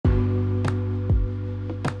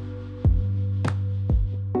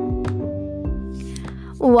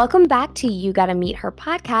Welcome back to You Gotta Meet Her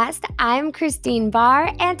podcast. I'm Christine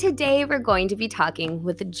Barr, and today we're going to be talking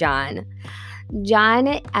with John. John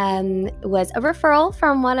was a referral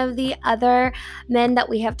from one of the other men that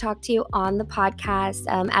we have talked to on the podcast.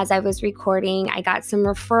 As I was recording, I got some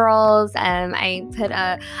referrals. I put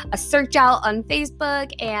a search out on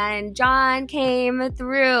Facebook, and John came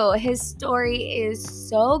through. His story is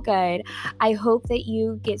so good. I hope that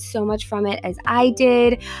you get so much from it as I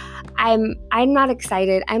did. I'm not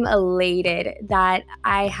excited. I'm elated that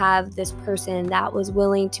I have this person that was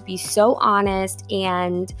willing to be so honest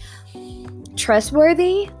and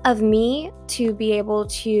trustworthy of me to be able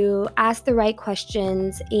to ask the right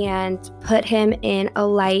questions and put him in a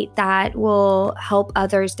light that will help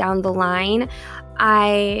others down the line.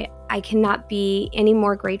 I cannot be any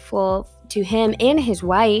more grateful to him and his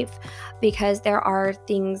wife, because there are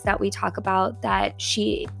things that we talk about that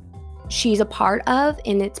she's a part of,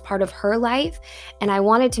 and it's part of her life. And I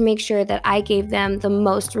wanted to make sure that I gave them the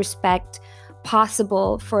most respect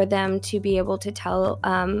possible for them to be able to tell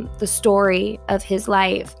the story of his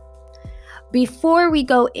life. Before we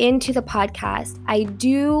go into the podcast, I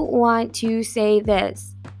do want to say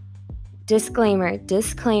this. Disclaimer.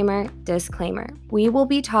 We will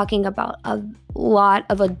be talking about a lot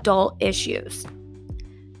of adult issues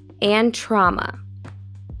and trauma.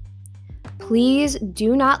 Please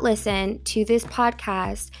do not listen to this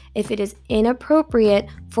podcast if it is inappropriate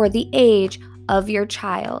for the age of your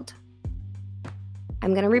child.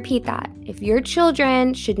 I'm going to repeat that. If your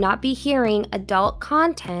children should not be hearing adult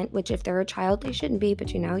content, which if they're a child, they shouldn't be,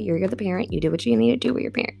 but you're the parent. You do what you need to do with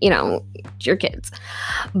your parent. It's your kids.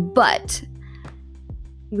 But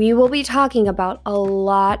we will be talking about a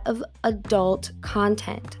lot of adult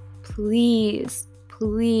content. Please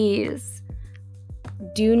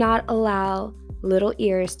do not allow little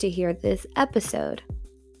ears to hear this episode.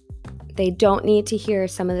 They don't need to hear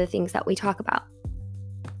some of the things that we talk about.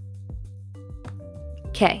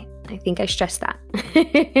 Okay, I think I stressed that.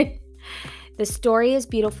 The story is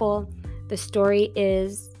beautiful. The story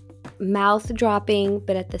is mouth-dropping,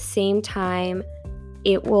 but at the same time,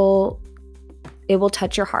 it will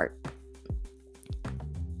touch your heart.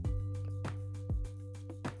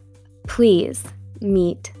 Please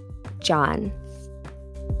meet John.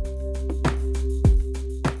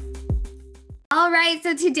 All right,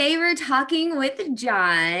 so today we're talking with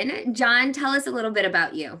John. John, tell us a little bit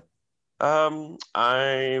about you.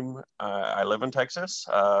 I live in Texas.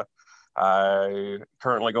 I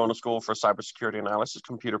currently going to school for cybersecurity analysis,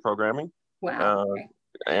 computer programming. Wow.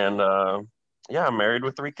 I'm married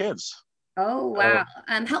with 3 kids. Oh, wow.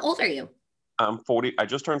 How old are you? I'm 40. I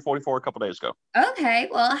just turned 44 a couple days ago. Okay.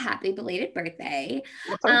 Well, happy belated birthday.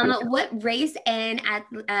 Well, what race and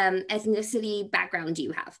ethnicity background do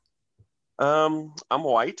you have? I'm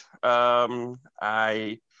white.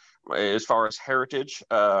 As far as heritage,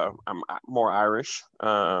 I'm more Irish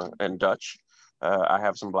and Dutch. I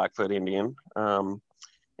have some Blackfoot Indian. And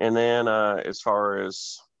then as far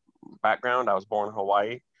as background, I was born in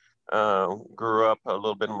Hawaii, grew up a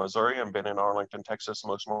little bit in Missouri, and been in Arlington, Texas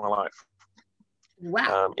most of my life.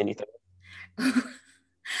 Wow. Anything?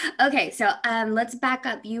 Okay, so let's back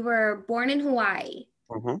up. You were born in Hawaii.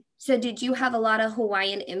 Mm-hmm. So did you have a lot of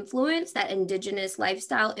Hawaiian influence, that indigenous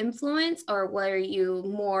lifestyle influence, or were you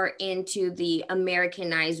more into the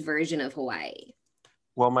Americanized version of Hawaii?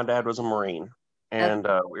 Well, my dad was a Marine, and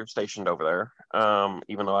we were stationed over there,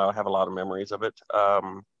 even though I have a lot of memories of it.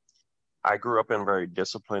 I grew up in a very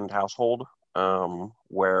disciplined household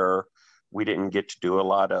where we didn't get to do a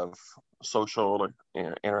lot of social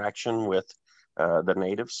interaction with the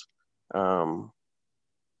natives.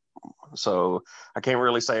 So I can't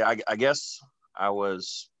really say. I guess I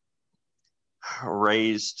was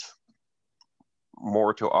raised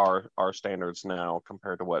more to our standards now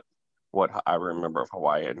compared to what I remember of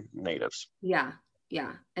Hawaiian natives. Yeah.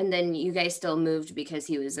 And then you guys still moved because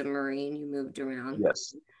he was a Marine. You moved around.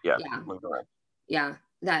 Yes. Yeah. Moved around. Yeah,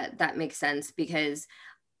 that makes sense, because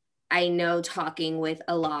I know, talking with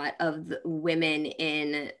a lot of the women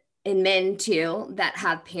and men too that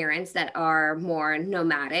have parents that are more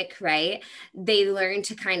nomadic, right? They learn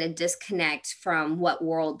to kind of disconnect from what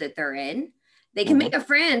world that they're in. They can make a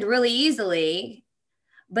friend really easily,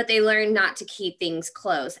 but they learn not to keep things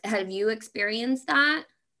close. Have you experienced that?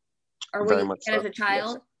 Or were you as a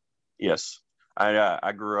child? Yes.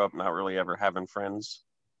 I grew up not really ever having friends.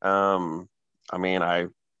 I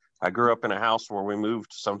grew up in a house where we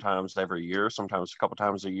moved sometimes every year, sometimes a couple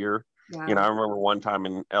times a year. Wow. I remember one time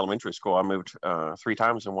in elementary school, I moved 3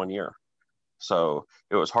 times in 1 year. So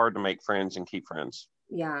it was hard to make friends and keep friends.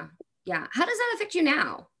 Yeah. How does that affect you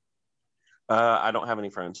now? I don't have any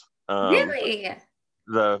friends. Really?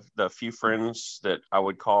 the few friends that I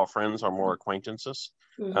would call friends are more acquaintances.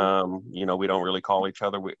 You know, we don't really call each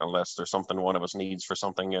other unless there's something one of us needs for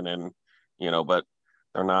something, and then, you know, but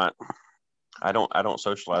they're not. I don't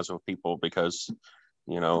socialize with people because,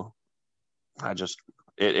 you know, I just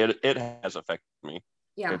it has affected me.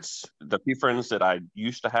 Yeah. It's the few friends that I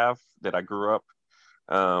used to have that I grew up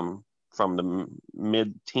from the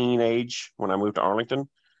mid-teen age when I moved to Arlington.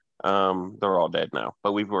 They're all dead now,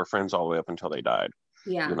 but we were friends all the way up until they died.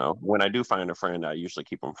 You Yeah. know, when I do find a friend, I usually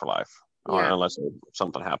keep them for life, Yeah. unless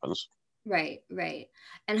something happens. Right. Right.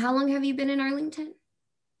 And how long have you been in Arlington?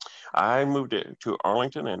 I moved to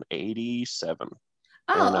Arlington in '87,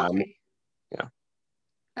 and Oh, okay. yeah.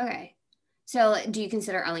 Okay. So do you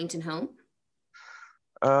consider Arlington home?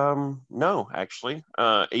 No, actually,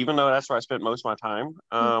 even though that's where I spent most of my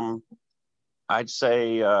time, I'd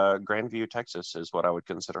say Grandview, Texas, is what I would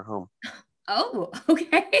consider home. Oh,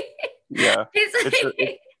 okay. Yeah, it's a,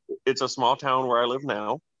 It's it's a small town where I live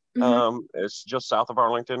now. Mhm. It's just south of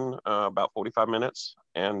Arlington, about 45 minutes,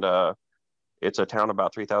 and it's a town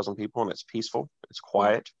about 3,000 people, and it's peaceful. It's Yeah.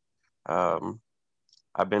 quiet. Um,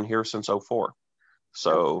 I've been here since '04, Okay.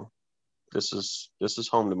 so this is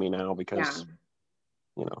home to me now Yeah. because,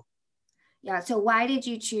 you know, Yeah. So why did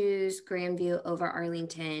you choose Grandview over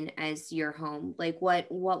Arlington as your home? Like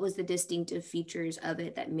what was the distinctive features of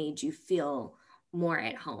it that made you feel more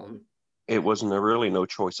at home? it wasn't really no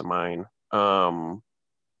choice of mine.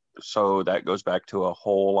 So that goes back to a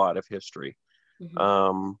whole lot of history. Mhm.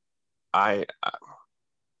 Um, I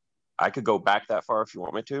could go back that far if you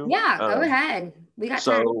want me to. Yeah, go ahead. We got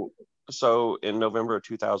time. So so in November of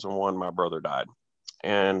 2001, my brother died,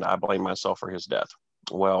 and I blame myself for his death.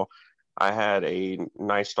 Well, I had a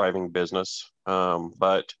nice thriving business,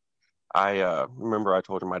 but I remember I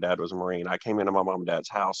told her my dad was a Marine. I came into my mom and dad's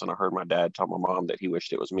house, and I heard my dad tell my mom that he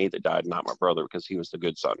wished it was me that died, not my brother, because he was the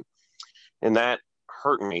good son, and that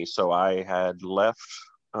hurt me. So I had left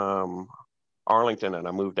um, Arlington, and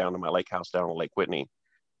I moved down to my lake house down in Lake Whitney.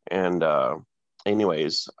 And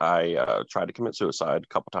anyways, I tried to commit suicide a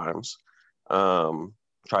couple times. Um,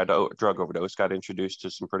 Tried to drug overdose. Got introduced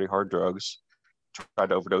to some pretty hard drugs. Tried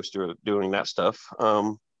to overdose doing that stuff.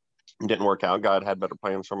 Didn't work out. God had better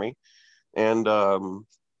plans for me. And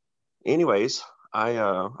anyways, I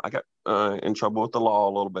got in trouble with the law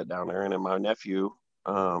a little bit down there, and then my nephew,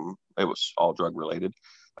 it was all drug related.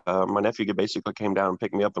 My nephew basically came down and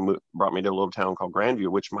picked me up and brought me to a little town called Grandview,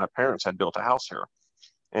 which my parents had built a house here.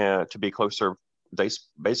 And to be closer, they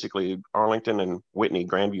basically Arlington and Whitney,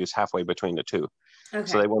 Grandview is halfway between the two, so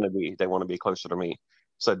Okay. they want to be closer to me.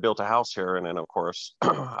 So I built a house here, and then of course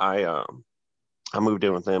I moved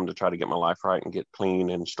in with them to try to get my life right and get clean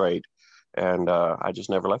and straight, and I just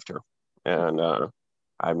never left here, and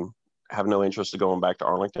I have no interest in going back to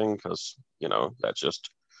Arlington because that's just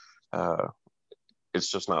uh, it's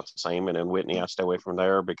just not the same. And in Whitney, I stay away from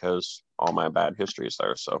there because all my bad history is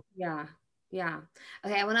there. So Yeah. Yeah.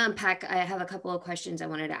 Okay, I want to unpack. I have a couple of questions I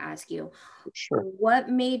wanted to ask you. sure. What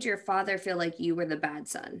made your father feel like you were the bad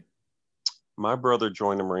son? My brother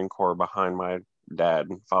joined the Marine Corps behind my dad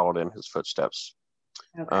and followed in his footsteps.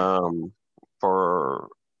 Okay. Um, for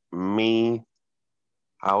me,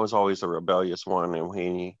 I was always the rebellious one, and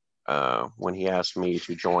when he asked me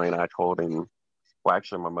to join, I told him. Well,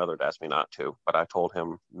 actually, my mother had asked me not to, but I told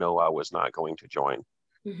him no, I was not going to join.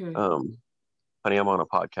 Hmm. Um, Honey, I'm on a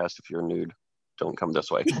podcast. If you're nude, don't come this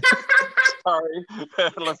way. Sorry.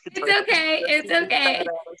 Let me It's tell okay. you, It's just got okay. out of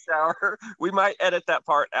the shower. We might edit that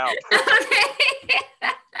part out. Okay.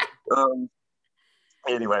 um,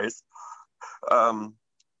 anyways, um,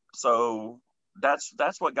 so that's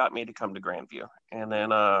what got me to come to Grandview, and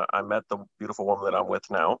then I met the beautiful woman that I'm with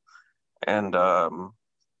now, and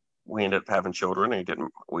we ended up having children. And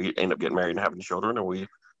we ended up getting married and having children, and we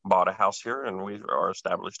bought a house here, and we are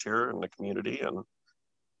established here in the community,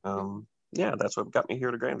 and yeah, that's what got me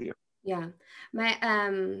here to Grandview. Yeah. My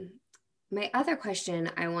my other question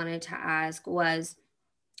I wanted to ask was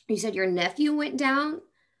you said your nephew went down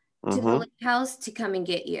to the Mm-hmm. lake house to come and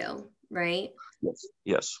get you, right? Yes.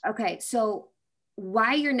 Yes. Okay, so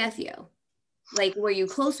why your nephew? Like, were you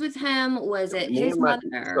close with him? Was it Me his and my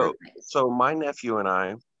mother or so so my nephew and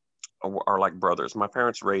I are like brothers. My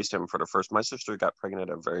parents raised him for the first. My sister got pregnant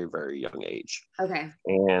at a very, very young age, okay.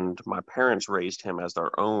 and my parents raised him as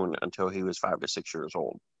their own until he was 5 to 6 years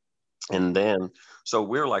old. And then, so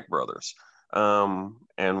we're like brothers.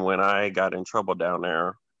 And when I got in trouble down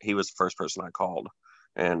there, he was the first person I called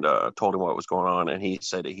and told him what was going on. And he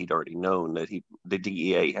said that he'd already known that the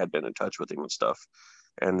DEA had been in touch with him and stuff.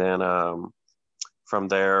 And then from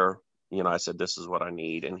there, I said, this is what I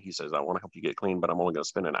need. And he says, I want to help you get clean, but I'm only going to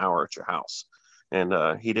spend an hour at your house.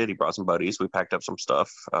 And he did. He brought some buddies. We packed up some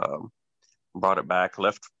stuff, brought it back,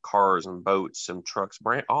 left cars and boats and trucks,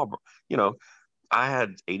 you know, I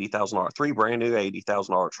had $80,000, three brand new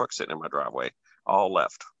 $80,000 trucks sitting in my driveway, all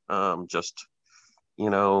left. Just, you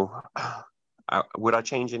know, would I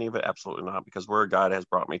change any of it? Absolutely not, because where God has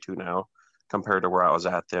brought me to now compared to where I was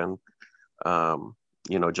at then,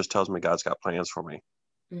 you know, just tells me God's got plans for me.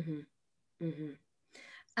 Mm-hmm.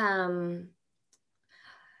 Mm-hmm.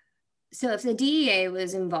 So if the DEA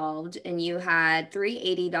was involved and you had three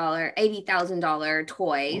 $80,000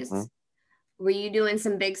 toys, Mm-hmm. were you doing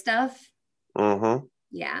some big stuff? Mm-hmm.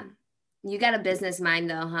 Yeah. You got a business mind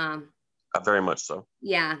though, huh? Very much so.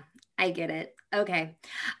 Yeah, I get it. Okay.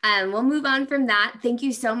 We'll move on from that. Thank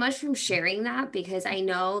you so much for sharing that, because I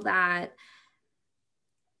know that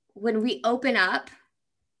when we open up,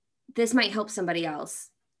 this might help somebody else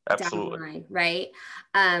Absolutely. down the line, right?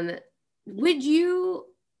 Would you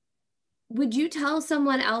tell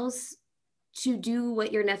someone else to do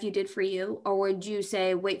what your nephew did for you, or would you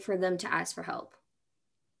say wait for them to ask for help?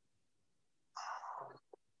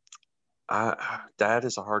 That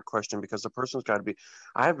is a hard question, because the person's got to be.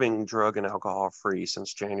 I've been drug and alcohol free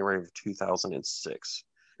since January of 2006.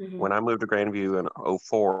 Mm-hmm. When I moved to Grandview in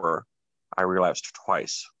 2004, I relapsed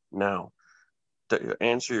twice. Now, to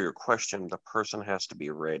answer your question, the person has to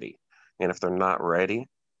be ready. And if they're not ready,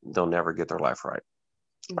 they'll never get their life right.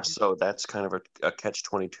 Mm-hmm. So that's kind of a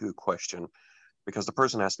catch-22 question, because the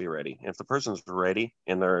person has to be ready. And if the person's ready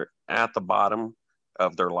and they're at the bottom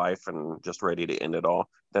of their life and just ready to end it all,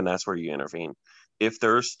 then that's where you intervene. If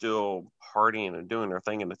they're still partying and doing their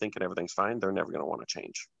thing and they're thinking everything's fine, they're never going to want to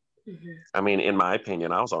change. Mm-hmm. I mean, in my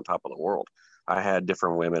opinion, I was on top of the world. I had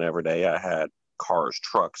different women every day. I had cars,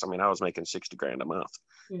 trucks. I mean, I was making 60 grand a month.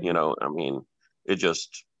 Mm-hmm. You know, I mean,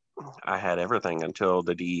 I had everything until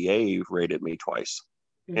the DEA raided me twice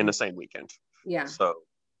in the same weekend. Yeah. So,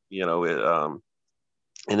 you know,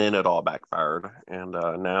 and then it all backfired. And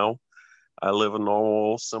now I live a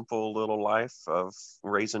normal, simple little life of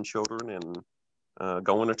raising children and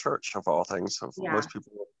going to church, of all things. Yeah.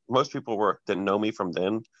 Most people that know me from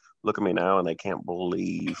then look at me now and they can't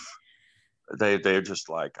believe. They're just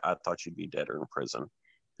like, I thought you'd be dead or in prison.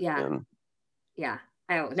 Yeah. Yeah.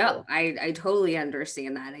 I don't know. I totally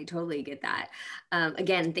understand that. I totally get that.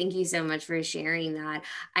 Again, thank you so much for sharing that.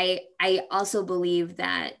 I also believe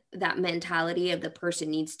that mentality of the person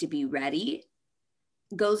needs to be ready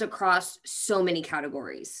goes across so many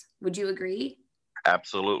categories. Would you agree?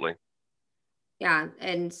 Absolutely. Yeah.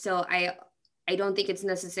 And so I don't think it's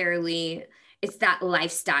necessarily, it's that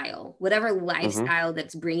lifestyle, whatever lifestyle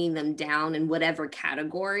that's bringing them down in whatever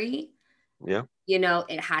category. Yeah. You know,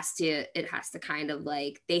 it has to kind of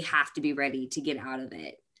like, they have to be ready to get out of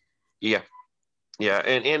it. Yeah. Yeah.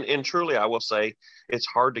 And truly, I will say it's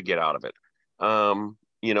hard to get out of it.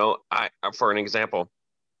 You know, for an example,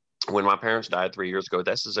 when my parents died 3 years ago,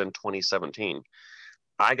 this is in 2017,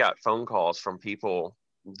 I got phone calls from people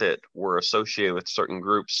that were associated with certain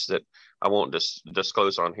groups that I won't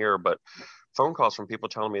disclose on here, but phone calls from people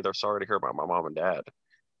telling me they're sorry to hear about my mom and dad,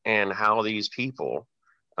 and how these people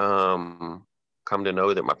come to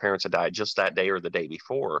know that my parents had died just that day or the day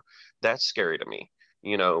before. That's scary to me,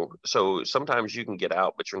 you know. So sometimes you can get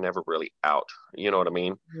out, but you're never really out, you know what I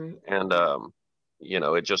mean? Mm-hmm. And you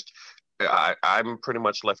know, it just, I'm pretty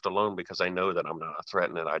much left alone because I know that I'm not a threat,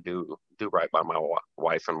 and that I do right by my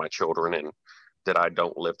wife and my children, and that I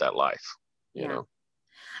don't live that life, you know?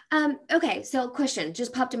 Okay. So question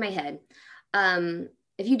just popped in my head.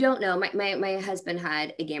 If you don't know, my husband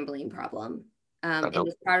had a gambling problem. It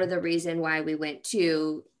was part of the reason why we went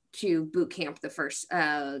to boot camp, the first,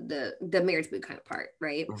 the marriage boot camp part.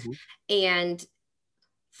 Right. Mm-hmm. And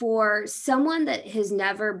for someone that has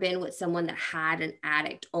never been with someone that had an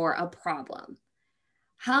addict or a problem,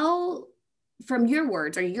 how, from your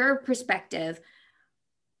words or your perspective,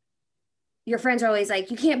 your friends are always like,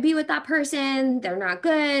 you can't be with that person. They're not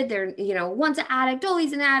good. They're, you know, once an addict,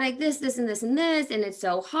 always an addict, this, and this, and this. And it's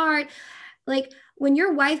so hard. Like, when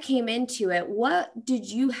your wife came into it, what did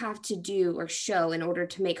you have to do or show in order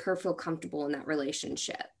to make her feel comfortable in that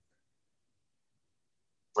relationship?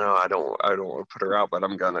 Well, I don't want to put her out, but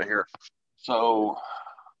I'm gonna here. So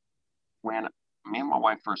when me and my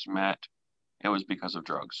wife first met, it was because of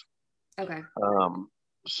drugs. Okay.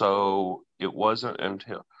 So it wasn't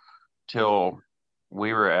until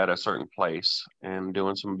we were at a certain place and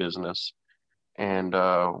doing some business, and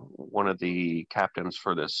one of the captains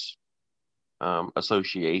for this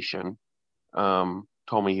association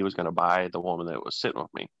told me he was going to buy the woman that was sitting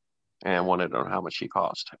with me, and wanted to know how much she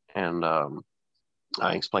cost. And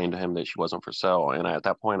I explained to him that she wasn't for sale. And at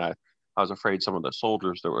that point, I was afraid some of the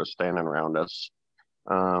soldiers that were standing around us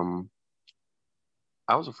I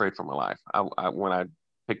was afraid for my life. When I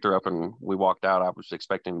picked her up and we walked out, I was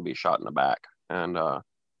expecting to be shot in the back. And,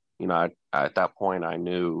 at that point I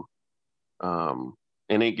knew, and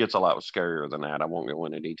it gets a lot scarier than that. I won't go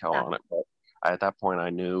into detail Yeah. on it, but at that point I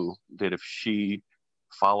knew that if she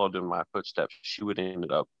followed in my footsteps, she would have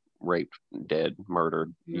ended up raped, dead,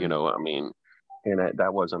 murdered, and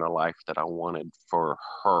that wasn't a life that I wanted for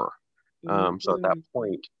her. So at that Mhm.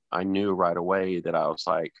 point, I knew right away that I was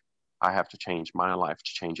like, I have to change my life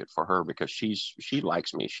to change it for her because she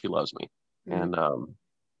likes me, she loves me, Mhm.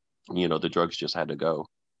 and the drugs just had to go,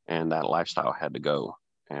 and that lifestyle had to go,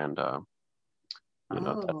 and that.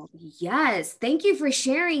 Oh, yes. Thank you for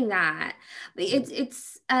sharing that.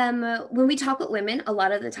 It's when we talk with women a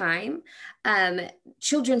lot of the time, um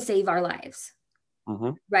children save our lives,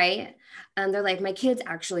 Hmm. right? They're like, my kids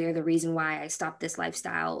actually are the reason why I stopped this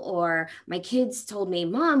lifestyle, or my kids told me,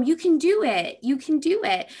 Mom, you can do it. You can do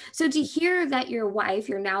it. So to hear that your wife,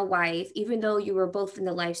 your now wife, even though you were both in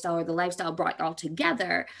the lifestyle or the lifestyle brought y'all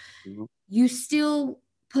together, Hmm. you still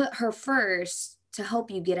put her first to help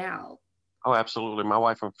you get out. Oh, absolutely. My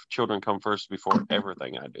wife and children come first before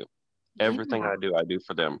everything I do. Everything Yeah. I do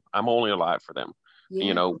for them. I'm only alive for them.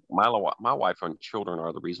 Yeah. My wife and children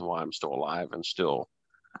are the reason why I'm still alive and still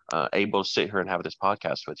able to sit here and have this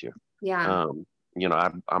podcast with you. Yeah. Um,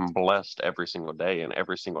 I'm blessed every single day, and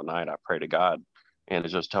every single night I pray to God and to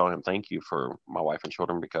just tell Him thank you for my wife and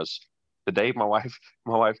children, because the day my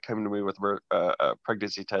wife came to me with a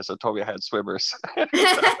pregnancy test and told me I had swimmers.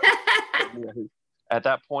 At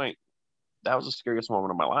that point, that was the scariest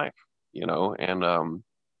moment of my life, and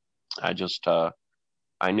I just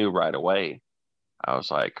I knew right away. I was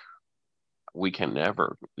like, we can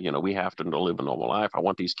never, we have to live a normal life. I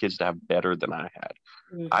want these kids to have better than I had.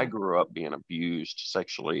 I Mhm. grew up being abused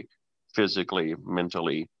sexually, physically,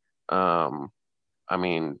 mentally. Um, I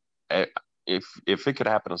mean, eh, if it could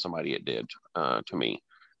happen to somebody, it did to me.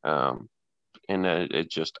 Um, and it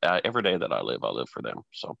just every day that I live for them.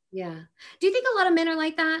 So Yeah. Do you think a lot of men are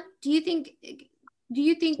like that? Do you think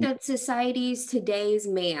that society's today's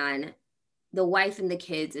man, the wife and the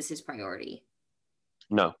kids, is his priority?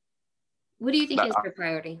 no, What do you think that is their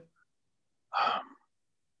priority?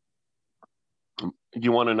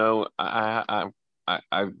 you want to know. I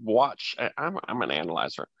watch. I'm an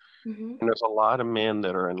analyzer, Hmm. and there's a lot of men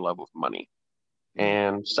that are in love with money Yeah.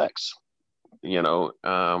 and sex. You know,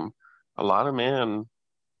 a lot of men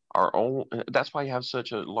are all. That's why you have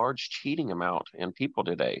such a large cheating amount in people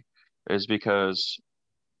today, is because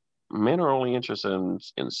men are only interested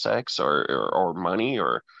in sex or money,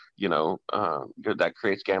 or that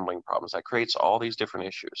creates gambling problems. That creates all these different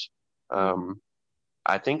issues. Mhm. Um,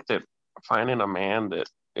 I think that finding a man that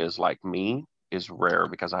is like me is rare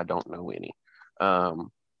because I don't know any.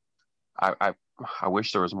 Um, I, I I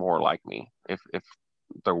wish there was more like me. If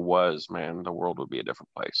there was, man, the world would be a different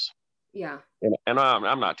place. Yeah. And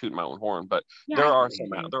I'm not tooting my own horn, but Yeah, I get what you're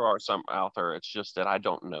saying. there are some out there. It's just that I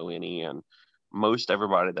don't know any, and most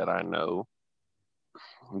everybody that I know,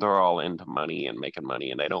 they're all into money and making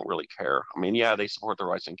money, and they don't really care. I mean, yeah, they support the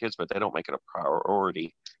rights and kids, but they don't make it a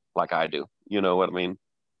priority like I do. You know what I mean?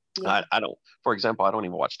 Yeah. I don't. For example, I don't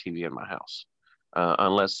even watch TV in my house.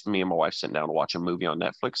 Unless me and my wife sit down to watch a movie on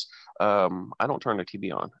Netflix, I don't turn the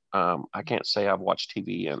TV on. I can't say I've watched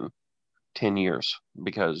TV in 10 years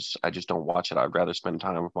because I just don't watch it. I'd rather spend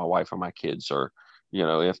time with my wife and my kids, or,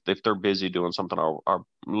 if they're busy doing something, I'll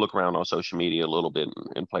look around on social media a little bit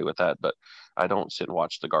and play with that. But I don't sit and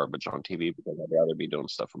watch the garbage on TV because I'd rather be doing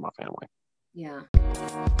stuff for my family. Yeah.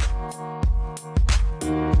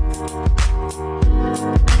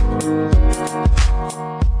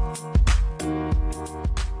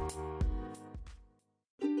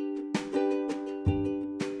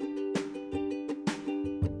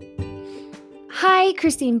 Hi,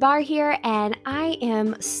 Christine Barr here, and I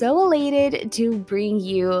am so elated to bring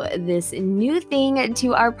you this new thing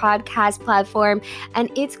to our podcast platform, and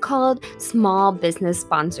it's called Small Business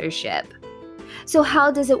Sponsorship. So,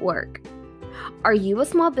 how does it work? Are you a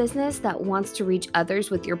small business that wants to reach others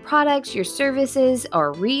with your products, your services,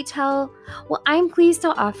 or retail? Well, I'm pleased to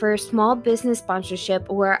offer small business sponsorship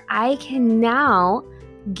where I can now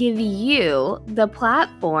give you the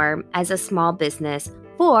platform as a small business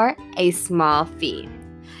for a small fee.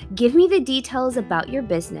 Give me the details about your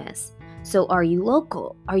business. So, are you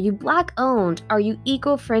local? Are you Black owned? Are you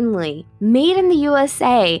eco friendly? Made in the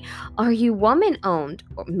USA? Are you woman owned?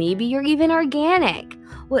 Or maybe you're even organic?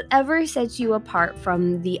 Whatever sets you apart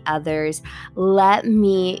from the others, let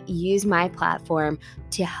me use my platform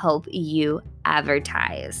to help you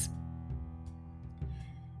advertise.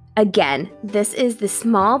 Again, this is the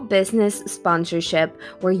small business sponsorship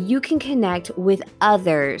where you can connect with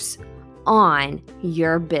others on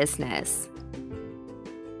your business.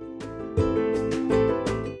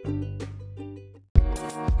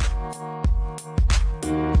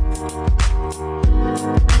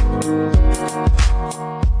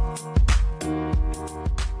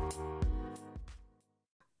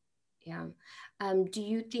 Yeah. Do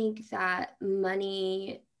you think that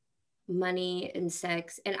money and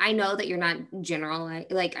sex, and I know that you're not general,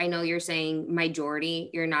 like I know you're saying majority,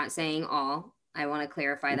 you're not saying all. I want to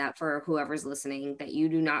clarify that for whoever's listening, that you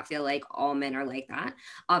do not feel like all men are like that,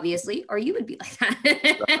 obviously, or you would be like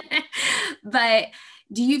that. But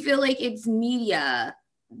do you feel like it's media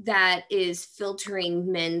that is filtering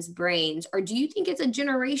men's brains, or do you think it's a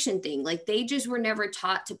generation thing? Like they just were never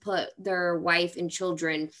taught to put their wife and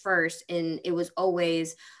children first, and it was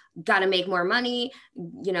always got to make more money.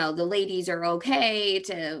 The ladies are okay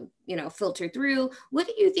to, filter through. What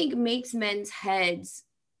do you think makes men's heads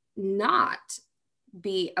not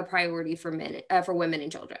be a priority for men, for women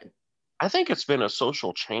and children? I think it's been a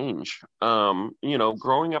social change.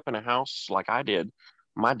 Growing up in a house like I did,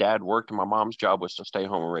 my dad worked and my mom's job was to stay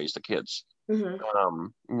home and raise the kids. Mm-hmm.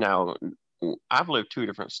 Now, I've lived two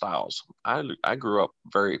different styles. I grew up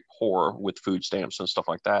very poor with food stamps and stuff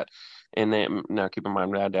like that. And then now keep in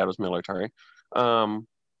mind, my dad was military. Um,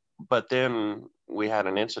 but then we had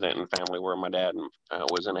an incident in the family where my dad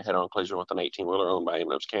was in a head-on collision with an 18-wheeler owned by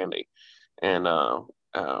Amos Candy, and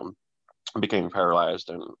became paralyzed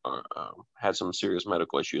and had some serious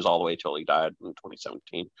medical issues all the way till he died in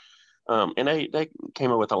 2017. And they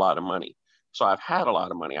came up with a lot of money. So I've had a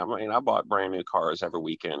lot of money. I mean, I bought brand new cars every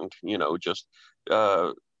weekend, just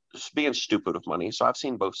being stupid with money. So I've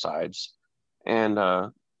seen both sides. And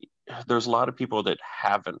there's a lot of people that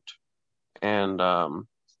haven't. And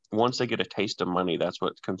once they get a taste of money, that's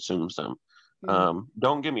what consumes them.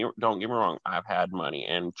 Don't get me wrong. I've had money,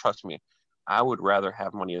 and trust me, I would rather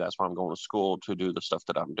have money. That's why I'm going to school, to do the stuff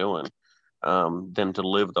that I'm doing, than to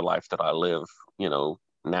live the life that I live.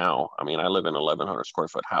 Now. I mean, I live in an 1,100 square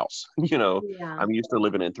foot house. Yeah. I'm used to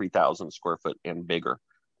living in 3,000 square foot and bigger.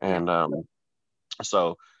 Yeah. And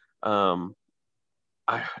so, um,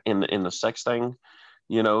 in the sex thing,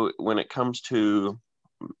 when it comes to,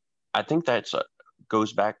 I think that's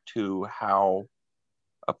goes back to how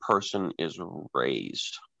a person is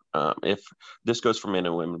raised. If this goes for men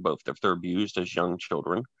and women both, if they're abused as young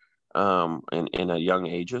children, in a young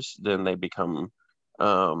ages, then they become,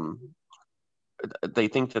 um, they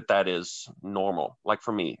think that is normal. Like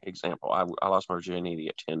for me, example, I lost my virginity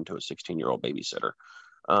at 10 to a 16-year-old babysitter.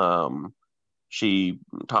 Um, she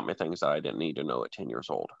taught me things that I didn't need to know at 10 years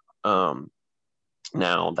old.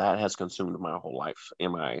 Now that has consumed my whole life.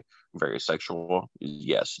 Am I very sexual?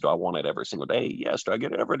 Yes. Do I want it every single day? Yes. Do I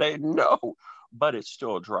get it every day? No. But it's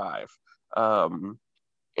still a drive. Um,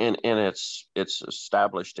 and it's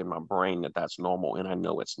established in my brain that that's normal, and I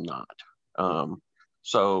know it's not. Um,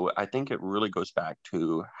 so I think it really goes back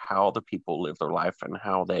to how the people live their life and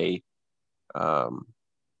how they um,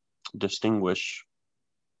 distinguish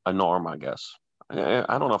a norm, I guess.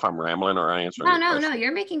 I don't know if I'm rambling or answering No, your no, no. question.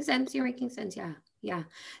 You're making sense. You're making sense. Yeah. Yeah.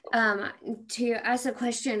 To ask a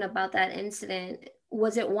question about that incident,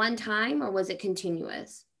 was it one time or was it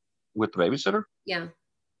continuous? With the babysitter? Yeah.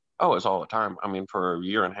 Oh, it's all the time. I mean, for a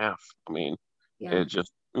year and a half. I mean, Yeah. it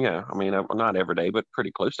just, yeah. I mean, not every day, but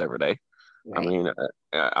pretty close to every day. I Right. mean,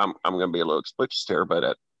 I'm going to be a little explicit here, but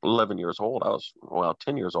at 11 years old,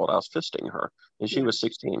 10 years old, I was fisting her, and she Yeah. was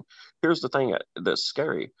 16. Here's the thing that's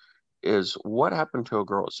scary is what happened to a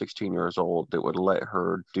girl at 16 years old that would let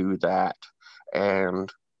her do that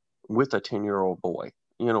and with a 10-year-old boy.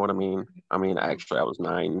 You know what I mean? I mean, actually, I was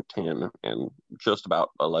 9, 10, and just about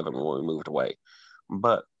 11 when we moved away.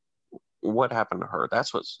 But what happened to her?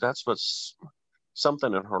 That's what's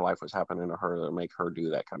something in her life was happening to her to make her do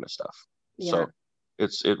that kind of stuff. Yeah. So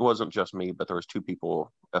it wasn't just me, but there was two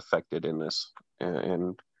people affected in this,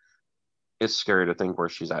 and it's scary to think where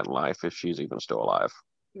she's at in life if she's even still alive.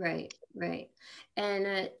 Right. Right.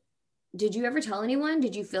 And did you ever tell anyone?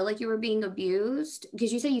 Did you feel like you were being abused?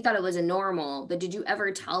 Because you said you thought it was a normal, but did you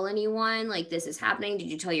ever tell anyone like this is happening? Did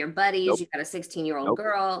you tell your buddies Nope, you got a 16-year-old nope,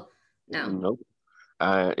 girl? No. nope.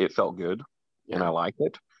 It felt good, and Yeah. I liked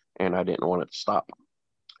it, and I didn't want it to stop.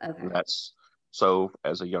 And Okay. that's so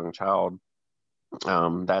as a young child,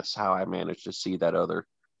 that's how I managed to see that other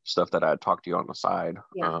stuff that I had talked to you on the side,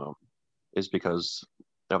 Yeah. is because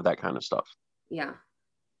of that kind of stuff. Yeah.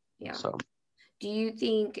 Yeah. So Do you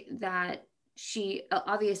think that she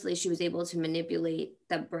obviously she was able to manipulate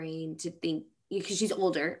the brain to think because she's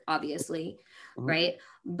older, obviously, Mhm. right?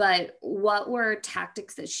 But what were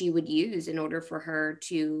tactics that she would use in order for her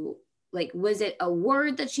to, like, was it a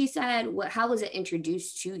word that she said? How was it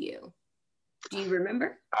introduced to you? Do you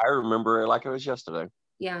remember? I remember it like it was yesterday.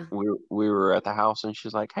 Yeah. We were at the house and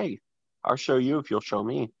she's like, "Hey, I'll show you if you'll show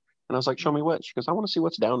me." And I was like, "Show me what?" She goes, "I want to see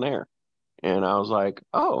what's down there." And I was like,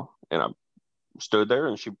 "Oh." And I stood there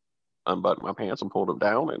and she unbuttoned my pants and pulled them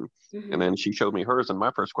down and Mm-hmm. then she showed me hers. And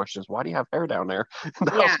my first question is, "Why do you have hair down there?"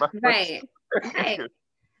 That Yeah, was my first. right. Right.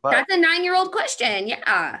 But That's a 9-year-old question.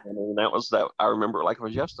 Yeah. I mean, that was that. I remember it like it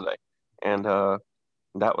was yesterday, and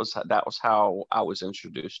that was how I was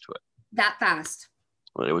introduced to it. That fast.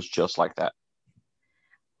 But it was just like that.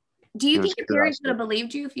 Do you It was think your parents would curiosity. have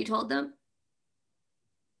believed you if you told them?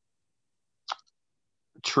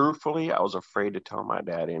 Truthfully, I was afraid to tell my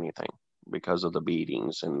dad anything because of the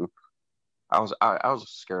beatings, and I was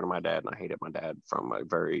scared of my dad, and I hated my dad from a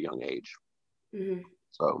very young age. Mm-hmm.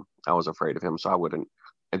 So I was afraid of him. So I wouldn't.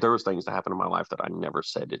 And there was things that happened in my life that I never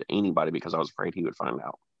said to anybody because I was afraid he would find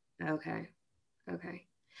out. Okay. Okay.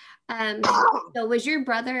 Um, so was your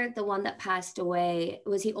brother the one that passed away?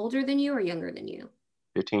 Was he older than you or younger than you?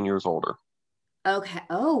 15 years older. Okay.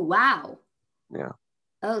 Oh, wow. Yeah.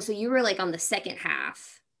 Oh, so you were like on the second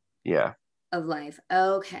half Yeah. of life.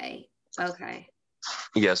 Okay. Okay.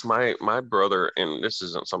 Yes, my brother, and this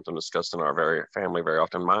isn't something discussed in our very family very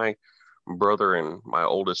often. My brother and my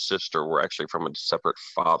oldest sister were actually from a separate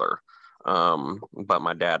father, but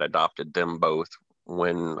my dad adopted them both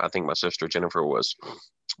when I think my sister Jennifer was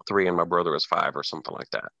 3 and my brother was 5 or something like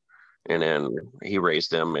that. And then he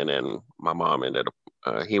raised them, and then my mom ended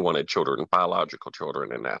up he wanted children, biological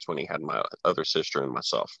children, and that's when he had my other sister and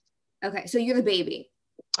myself. Okay. So you're the baby.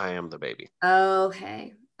 I am the baby.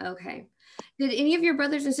 Okay. Okay. Did any of your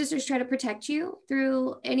brothers and sisters try to protect you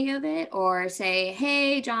through any of it or say,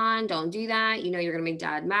 hey, John, don't do that. You know, you're going to make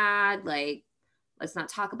dad mad. Like, let's not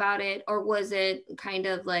talk about it. Or was it kind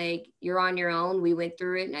of like, you're on your own? We went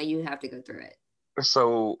through it. Now you have to go through it.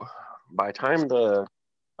 So by the time the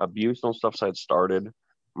abuse and stuff had started,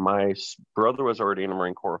 my brother was already in the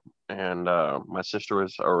Marine Corps, and my sister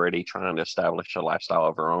was already trying to establish a lifestyle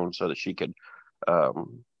of her own so that she could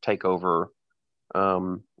take over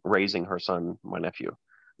raising her son, my nephew.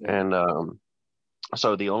 Yeah. And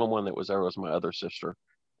so the only one that was there was my other sister.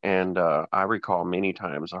 And I recall many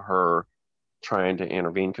times of her trying to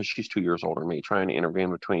intervene because she's 2 years older than me, trying to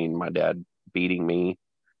intervene between my dad beating me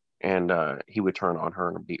and he would turn on her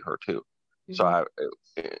and beat her too. So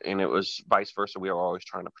Mm-hmm. and it was vice versa. We were always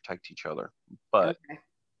trying to protect each other, but Okay.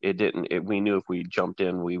 it didn't. We knew if we jumped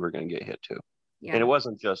in, we were going to get hit too. And Yeah. it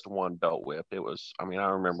wasn't just one belt whip. It was. I mean, I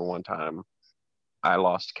remember one time I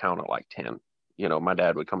lost count at like 10. You know, my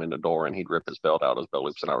dad would come in the door and he'd rip his belt out, his belt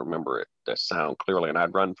loops, and I remember it, the sound clearly. And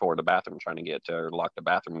I'd run for the bathroom trying to get to or lock the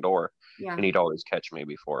bathroom door, Yeah. and he'd always catch me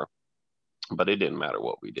before. But it didn't matter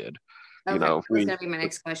what we did. You Okay. know, That was going to be my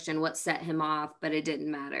next question. What set him off? But it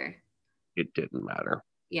didn't matter. it didn't matter.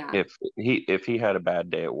 Yeah. If he had a bad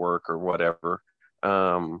day at work or whatever,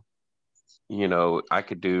 um, I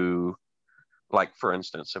could do, like, for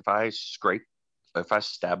instance, if I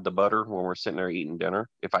stab the butter when we're sitting there eating dinner,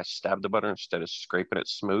 if I stab the butter instead of scraping it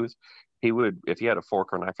smooth, if he had a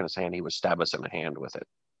fork or knife in his hand, he would stab us in the hand with it,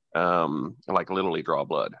 like literally draw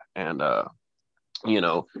blood. And you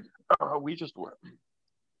know, we just were,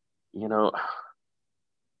 you know,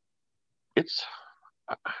 it's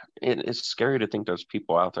it's scary to think there's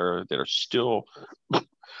people out there that are still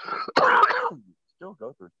still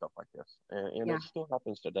go through stuff like this, and Yeah. it still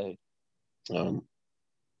happens today. Um,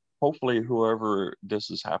 Hopefully, whoever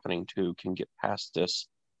this is happening to can get past this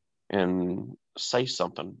and say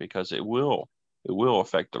something because it will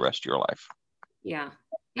affect the rest of your life. Yeah.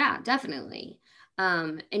 Yeah, definitely.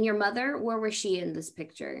 And your mother, where was she in this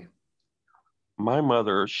picture? My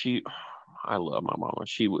mother, I love my mama.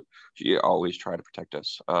 She always tried to protect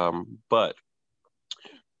us, but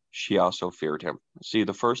she also feared him. See,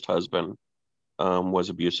 the first husband was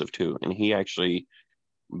abusive too, and he actually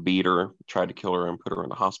beat her, tried to kill her, and put her in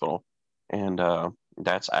the hospital. And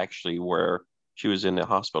that's actually where she was in the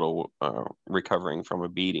hospital recovering from a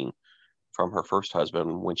beating from her first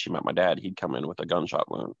husband. When she met my dad, he'd come in with a gunshot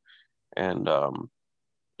wound. And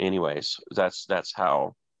anyways, that's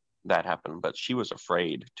how that happened. But she was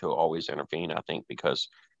afraid to always intervene, I think, because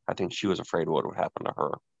I think she was afraid what would happen to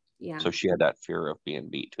her. Yeah. So she had that fear of being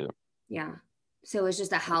beat too. Yeah. So it's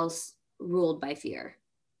just a house ruled by fear.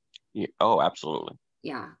 Yeah. Oh, absolutely.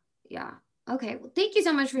 Yeah. Yeah. Okay. Well, thank you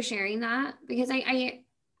so much for sharing that because I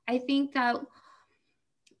think that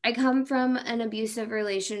I come from an abusive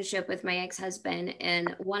relationship with my ex-husband,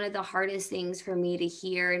 and one of the hardest things for me to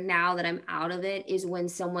hear now that I'm out of it is when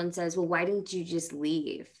someone says, "Well, why didn't you just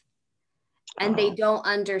leave?" And they Oh, don't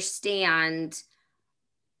understand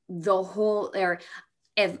the whole, or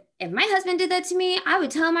if my husband did that to me, I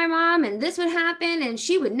would tell my mom and this would happen and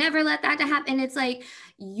she would never let that to happen. It's like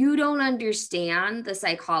you don't understand the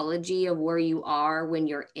psychology of where you are when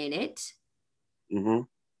you're in it hmm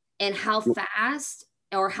and how fast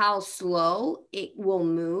or how slow it will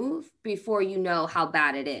move before you know how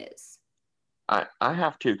bad it is. I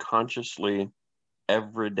have to consciously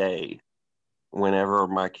every day whenever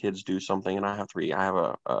my kids do something, and I have three. I have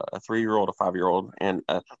a 3-year-old, a 5-year-old, and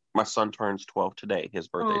my son turns 12 today. His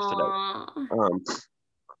birthday's today. Aww. Um,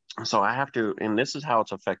 so I have to, and this is how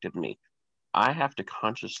it's affected me. I have to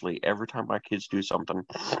consciously, every time my kids do something,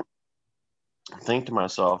 think to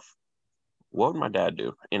myself, what would my dad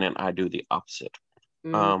do? And then I do the opposite.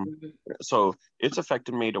 Um, Mhm. so it's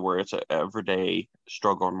affected me to where it's an everyday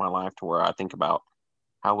struggle in my life to where I think about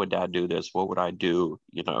how would dad do this? What would I do?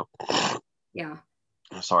 Yeah.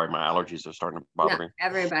 Sorry, my allergies are starting to No, bother me.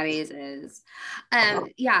 everybody's is.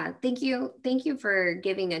 Yeah, thank you. Thank you for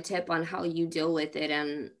giving a tip on how you deal with it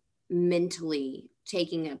and mentally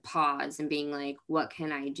taking a pause and being like, what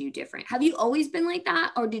can I do different? Have you always been like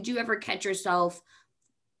that? Or did you ever catch yourself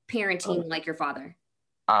Um, parenting like your father?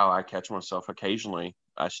 I catch myself occasionally.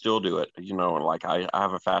 I still do it, and like I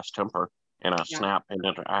have a fast temper and I Yeah. snap, and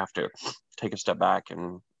then I have to take a step back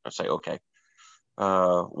and I say, okay,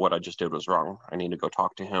 what I just did was wrong. I need to go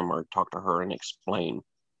talk to him or talk to her and explain.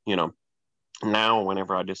 You know, now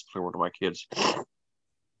whenever I discipline one of my kids,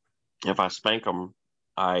 if I spank them,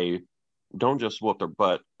 I don't just whoop their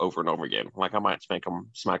butt over and over again. Like I might smack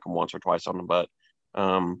them once or twice on the butt.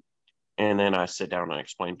 Um, and then I sit down and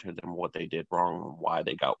explain to them what they did wrong, why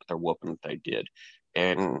they got their whooping that they did,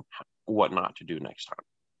 and what not to do next time.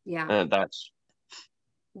 Yeah. That's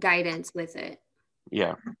Guidance with it.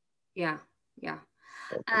 yeah. Yeah. Yeah.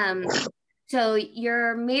 Um, so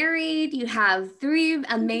you're married, you have three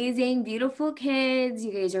amazing, beautiful kids.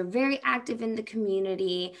 You guys are very active in the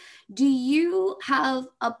community. Do you have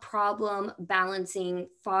a problem balancing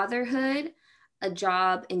fatherhood, a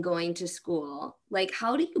job, and going to school? Like,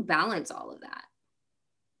 how do you balance all of that?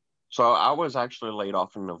 So I was actually laid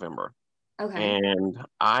off in November, Okay. and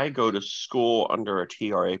I go to school under a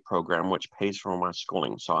TRA program which pays for my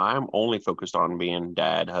schooling. So I'm only focused on being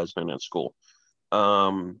dad, husband, and school.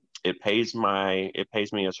 It pays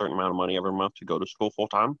me a certain amount of money every month to go to school full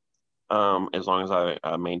time, as long as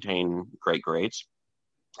I maintain great grades.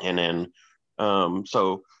 And then,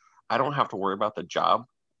 so I don't have to worry about the job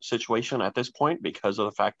situation at this point because of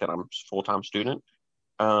the fact that I'm a full time student.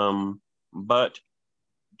 But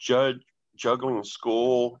judge juggling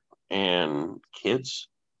school and kids,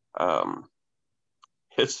 um,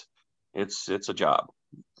 it's it's a job.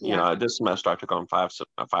 Yeah. This semester I took on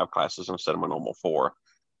five classes instead of my normal four,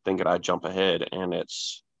 thinking I'd jump ahead, and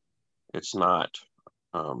it's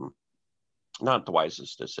um, not the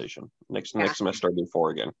wisest decision. Yeah. Next semester I'll do four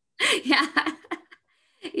again. Yeah.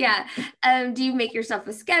 Yeah. Do you make yourself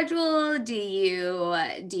a schedule? Do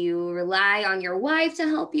you rely on your wife to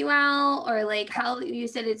help you out? Or like how you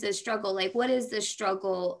said it's a struggle. Like what is the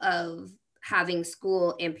struggle of having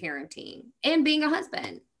school and parenting and being a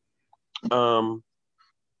husband? Um,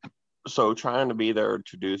 so trying to be there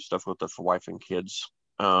to do stuff with the wife and kids,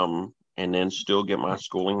 and then still get my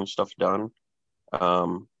schooling and stuff done.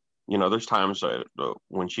 Um, there's times that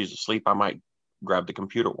when she's asleep, I might grab the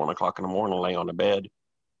computer at 1 o'clock in the morning, lay on the bed,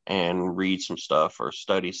 and read some stuff or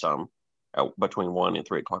study some between 1 and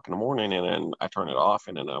 3 o'clock in the morning, and then I turn it off,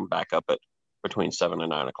 and then I'm back up at between 7 and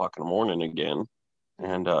 9 o'clock in the morning again,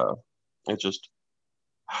 and it's just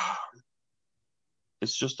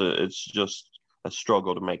it's just a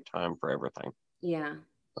struggle to make time for everything. Yeah.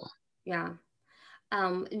 Yeah.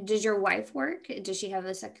 Does your wife work? Does she have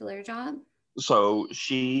a secular job? So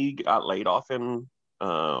she got laid off in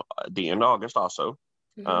the end of August. Also,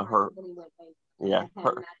 Mhm. her yeah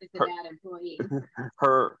her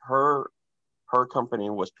her her her company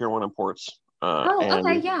was Pier One Imports, Oh,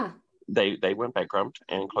 okay. and Yeah. they went bankrupt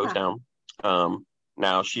and closed Yeah. down.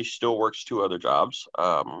 Now she still works two other jobs,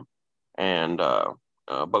 and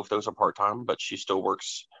both those are part time, but she still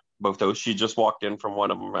works both those. She just walked in from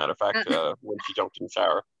one of them, matter of fact, when she jumped in the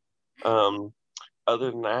shower. Um,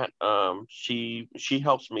 Other than that, she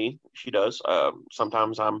helps me. She does.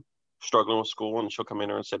 Sometimes I'm struggling with school, and she'll come in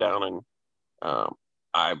here and sit down, and um,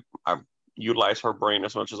 I utilize her brain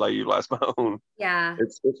as much as I utilize my own. Yeah.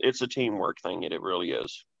 It's a teamwork thing. It really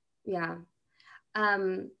is. Yeah.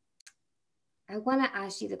 Um, I want to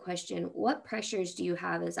ask you the question, what pressures do you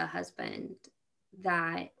have as a husband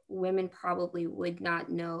that women probably would not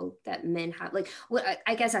know that men have? Like, what,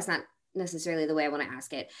 I guess that's not necessarily the way I want to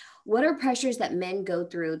ask it. What are pressures that men go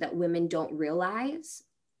through that women don't realize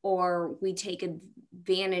or we take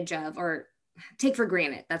advantage of or take for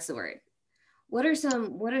granted? That's the word. What are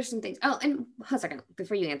some things? Oh, and hold on a second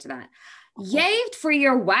before you answer that. Yay for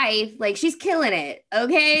your wife. Like she's killing it.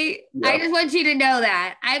 Okay. Yeah. I just want you to know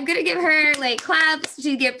that. I'm gonna give her like claps.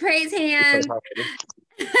 She get praise hands.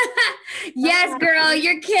 Yes, girl,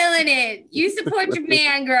 you're killing it. You support your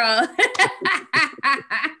man, girl.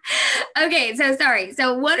 Okay, so sorry.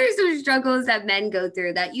 So what are some struggles that men go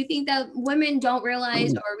through that you think that women don't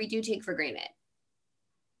realize or we do take for granted?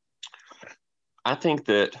 I think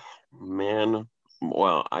that men,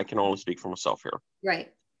 well, I can only speak for myself here. Right.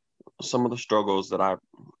 Some of the struggles that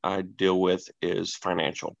I deal with is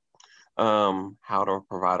financial. How to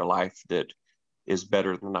provide a life that is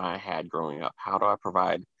better than I had growing up? How do I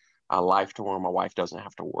provide a life to where my wife doesn't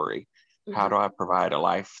have to worry? How do I provide a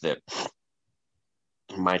life that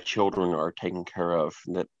my children are taken care of,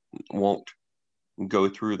 that won't go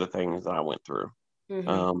through the things that I went through?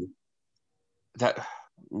 That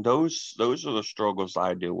those are the struggles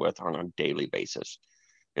I deal with on a daily basis.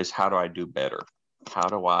 Is how do I do better? How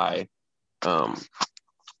do I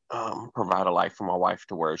provide a life for my wife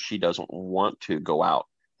to where she doesn't want to go out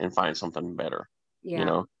and find something better? Yeah. You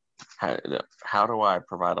know, how do I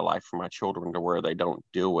provide a life for my children to where they don't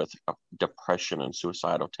deal with depression and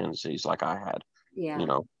suicidal tendencies like I had? Yeah. You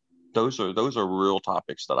know, those are real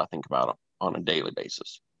topics that I think about on a daily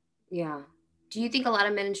basis. Yeah. Do you think a lot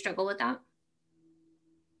of men struggle with that?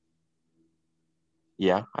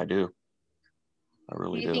 Yeah, I do. I Do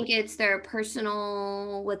really you do. think it's their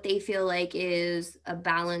personal, what they feel like is a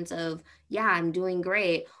balance of, yeah, I'm doing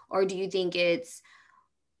great? Or do you think it's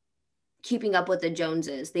keeping up with the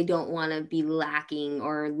Joneses? They don't want to be lacking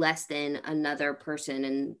or less than another person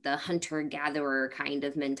and the hunter gatherer kind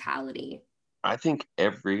of mentality. I think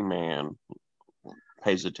every man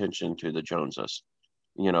pays attention to the Joneses,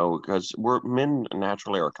 because men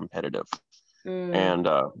naturally are competitive. And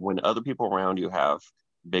when other people around you have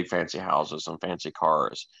big fancy houses and fancy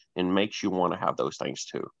cars, it makes you want to have those things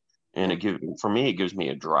too. And it gives me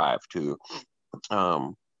a drive to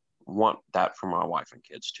want that for my wife and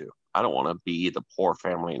kids too. I don't want to be the poor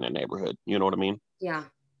family in the neighborhood. You know what I mean? Yeah.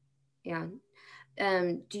 Yeah.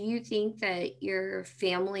 Do you think that your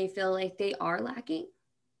family feel like they are lacking?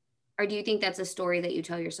 Or do you think that's a story that you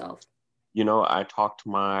tell yourself? I talk to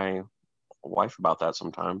my wife about that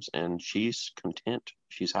sometimes, and she's content.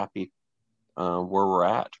 She's happy where we're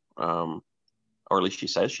at, or at least she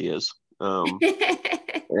says she is. And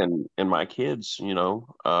my kids,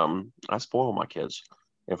 I spoil my kids.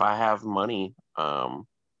 If I have money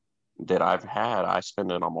that I've had, I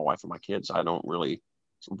spend it on my wife and my kids. I don't really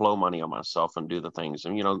blow money on myself and do the things.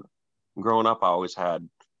 And growing up, I always had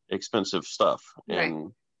expensive stuff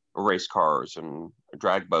and race cars and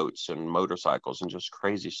drag boats and motorcycles and just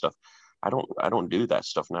crazy stuff. I don't do that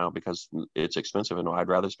stuff now because it's expensive, and I'd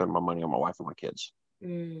rather spend my money on my wife and my kids.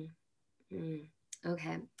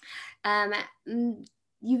 Okay.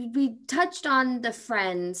 We touched on the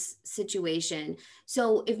friends situation.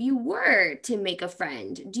 So if you were to make a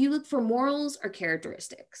friend, do you look for morals or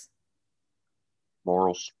characteristics?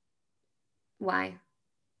 Morals. Why?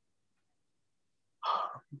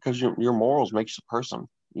 Because your morals makes you a person.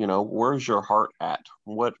 Where's your heart at?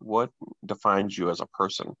 What defines you as a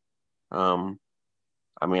person? I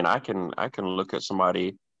mean, I can look at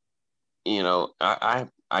somebody. I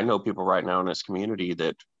know people right now in this community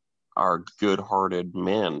that are good-hearted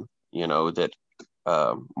men. That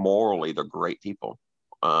morally they're great people.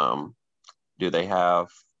 Do they have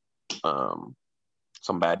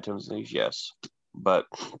some bad tendencies? Yes, but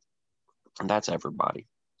that's everybody.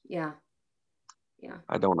 Yeah.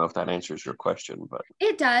 I don't know if that answers your question, but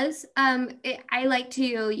it does. I like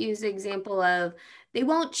to use the example of they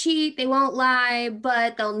won't cheat, they won't lie,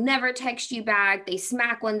 but they'll never text you back. They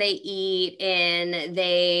smack when they eat, and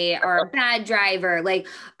they are a bad driver. Like,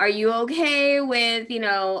 are you okay with,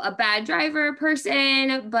 a bad driver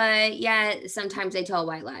person, but yet sometimes they tell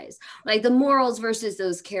white lies? Like the morals versus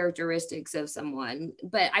those characteristics of someone.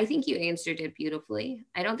 But I think you answered it beautifully.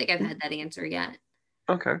 I don't think I've had that answer yet.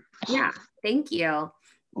 Okay. Yeah, thank you.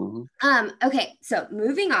 Okay, so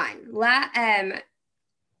moving on.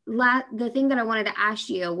 The thing that I wanted to ask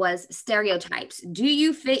you was stereotypes. Do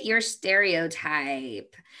you fit your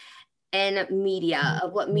stereotype in media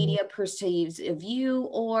of what media perceives of you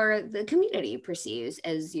or the community perceives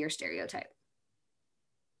as your stereotype?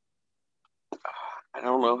 I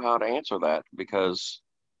don't know how to answer that because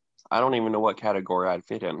I don't even know what category I'd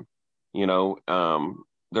fit in. You know,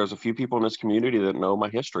 there's a few people in this community that know my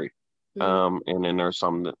history. Mhm. And then there's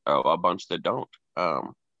some that, a bunch that don't.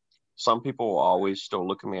 Some people will always still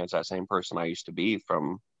look at me as that same person I used to be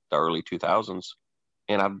from the early 2000s.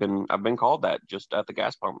 And I've been called that just at the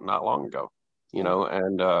gas pump not long ago, you Yeah. know,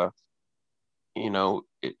 and you know,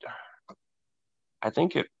 I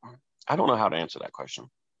think I don't know how to answer that question.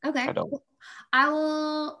 I Okay. don't. I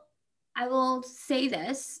will I will say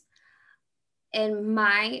this in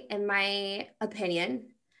my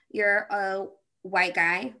opinion, you're a white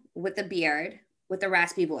guy with a beard with a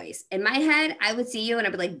raspy voice. In my head, I would see you and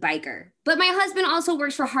I'd be like biker. But my husband also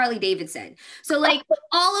works for Harley Davidson. So like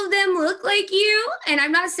all of them look like you. And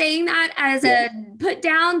I'm not saying that as Yeah. a put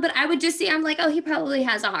down, but I would just see, I'm like, oh, he probably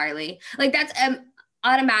has a Harley. Like that's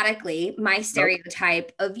automatically my Nope.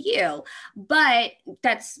 stereotype of you. But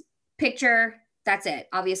that's picture, that's it.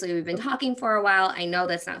 Obviously, we've been talking for a while. I know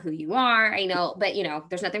that's not who you are. I know, but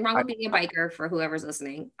there's nothing wrong I, with being a biker for whoever's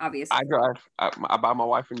listening, I obviously. drive. I buy my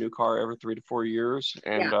wife a new car every 3 to 4 years,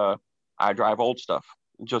 and Yeah. I drive old stuff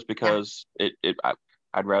just Yeah. because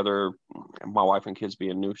I'd rather my wife and kids be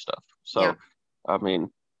in new stuff. Yeah. So, I mean,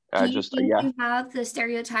 Do I you just think yeah, you have the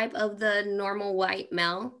stereotype of the normal white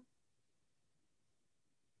male?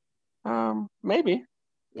 maybe,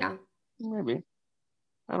 Yeah. maybe.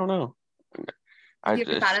 I don't know. Have I you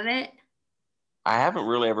ever thought just of it? I haven't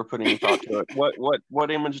really ever put any thought to it.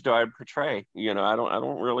 What image do I portray? You know, I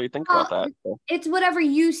don't really think about Well, that. So, it's whatever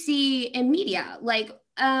you see in media. Like,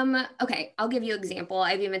 okay, I'll give you an example.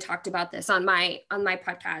 I've even talked about this on my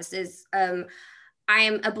podcast is I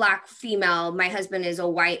am a black female. My husband is a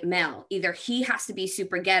white male. Either he has to be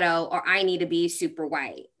super ghetto or I need to be super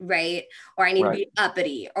white, right? Or I need to right. be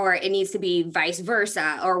uppity or it needs to be vice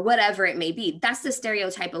versa or whatever it may be. That's the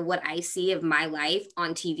stereotype of what I see of my life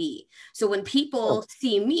on TV. So when Oh, people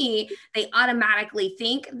see me, they automatically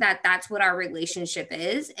think that that's what our relationship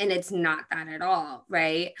is. And it's not that at all,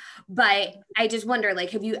 right? But I just wonder,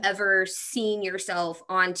 like, have you ever seen yourself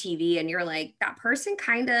on TV and you're like, that person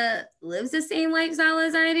kind of lives the same lifestyle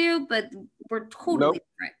as I do, but we're totally nope,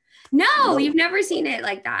 different. No, nope. you've never seen it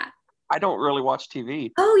like that. I don't really watch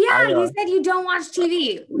TV. Oh I yeah, you said you don't watch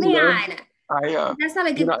TV. you know, Man, I that's not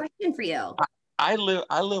a you good know, question for you. I,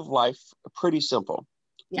 I live life pretty simple.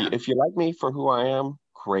 Yeah, If you like me for who I am,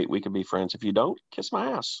 great, we could be friends. If you don't, kiss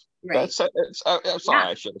my ass. right. That's it. I'm Yeah.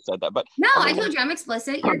 sorry, I should have said that, but No, I I mean, told you I'm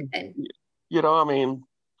explicit. You're good. I mean,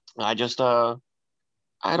 I just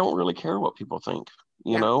I don't really care what people think.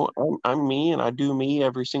 Yeah, I'm me, and I do me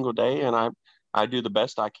every single day, and I do the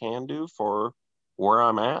best I can do for where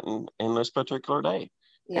I'm at in this particular day.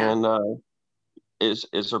 yeah, And is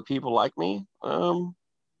there people like me?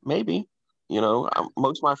 Maybe.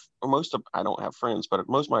 Most of I don't have friends, but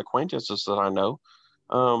most of my acquaintances that I know,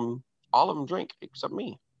 all of them drink except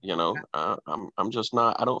me. I'm just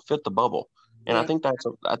not. I don't fit the bubble, and yeah. I think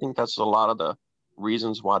that's a lot of the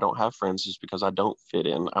reasons why I don't have friends is because I don't fit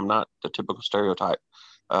in. I'm not the typical stereotype.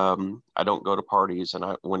 I don't go to parties,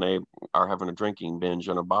 and when they are having a drinking binge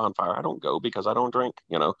and a bonfire, I don't go because I don't drink.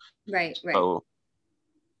 Right, right. So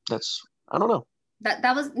that's I don't know.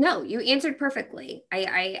 That was no, you answered perfectly.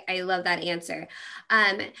 I love that answer.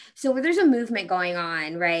 So there's a movement going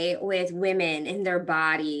on, right, with women in their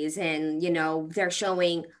bodies, and they're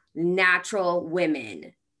showing natural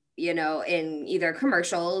women, in either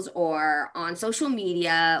commercials or on social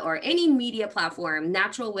media or any media platform.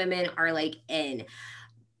 Natural women are like in.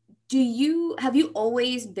 Have you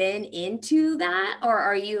always been into that, or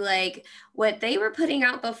are you like what they were putting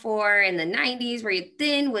out before in the 90s where you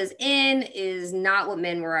thin was in is not what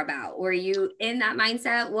men were about? Were you in that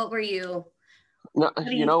mindset? No, What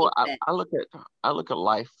do you think of it? I look at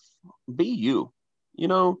life. Be you, you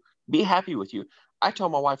know, be happy with you. I tell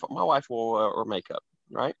my wife will wear makeup,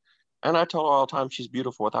 right? And I tell her all the time she's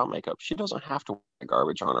beautiful without makeup. She doesn't have to wear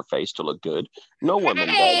garbage on her face to look good. No woman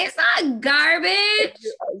Hey, does. it's not garbage.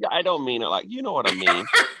 I don't mean it like you know what I mean.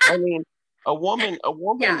 I mean a woman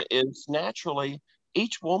Yeah, is naturally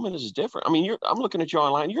each woman is different. I mean, I'm looking at you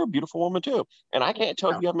online. You're a beautiful woman too, and I can't tell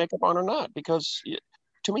if so, you have makeup on or not because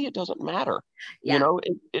to me it doesn't matter. yeah.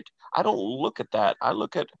 I don't look at that. I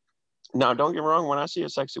look at now. Don't get me wrong. When I see a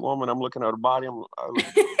sexy woman, I'm looking at her body. I look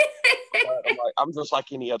at I'm like I'm just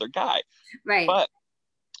like any other guy. Right. But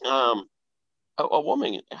um, a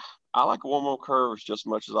woman, I like a woman with curves just as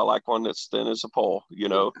much as I like one that's thin as a pole.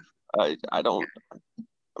 Yeah. I don't.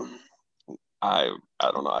 I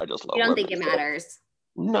don't know. I just You love don't women. think it So, matters,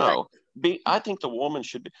 but no, I think the woman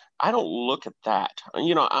should be. I don't look at that.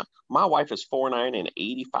 My wife is 4'9" and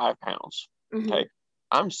 85 pounds. mhm, Okay,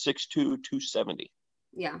 I'm 6'2", 270.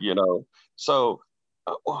 yeah. So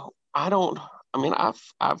Well, I don't. I mean,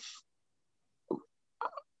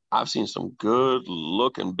 I've seen some good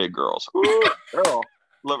looking big girls. Ooh, girl,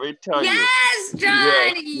 let me tell you. Yes,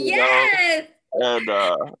 Yes, John. you know, Yes. and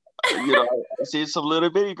I see some little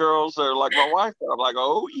bitty girls that are like my wife. And I'm like,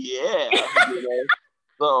 oh yeah.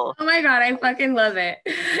 So Oh my God, I fucking love it.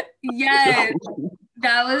 Yes.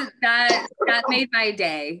 That made my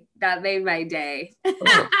day. That made my day.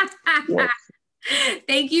 yes,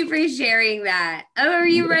 Thank you for sharing that. Oh, are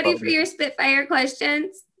you no ready for problem. your Spitfire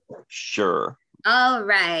questions? Sure. All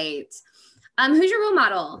right. Who's your role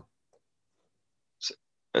model?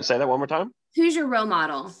 Say that one more time. Who's your role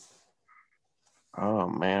model? Oh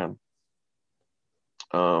man.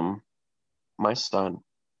 Um, my son,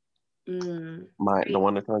 the Great.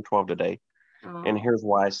 one that turned 12 today. And Oh, here's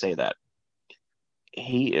why I say that.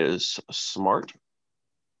 He is smart.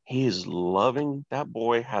 He is loving. That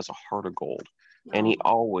boy has a heart of gold. And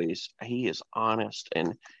oh, he is honest.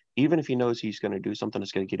 And even if he knows he's going to do something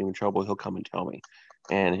that's going to get him in trouble, he'll come and tell me.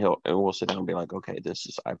 And we'll sit down and be like, okay,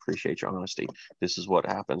 I appreciate your honesty. This is what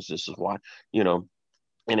happens. This is why, you know,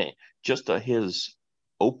 and just his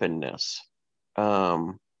openness,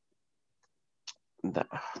 um, that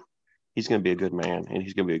he's going to be a good man and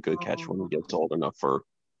he's going to be a good catch when he oh, gets old enough for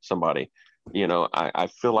somebody. I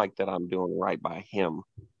feel like that I'm doing right by him,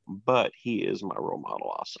 but he is my role model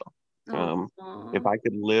also. oh, Um, if oh. I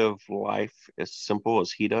could live life as simple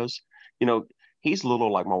as he does, you know, he's a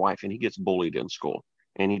little like my wife and he gets bullied in school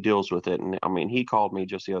and he deals with it. And I mean, he called me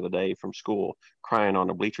just the other day from school crying on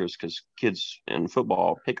the bleachers because kids in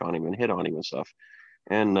football pick on him and hit on him and stuff.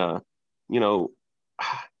 And, you know,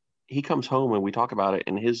 he comes home and we talk about it,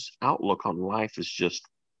 and his outlook on life is just,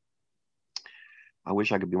 I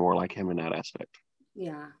wish I could be more like him in that aspect.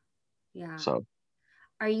 Yeah, yeah. So,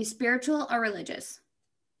 Are you spiritual or religious?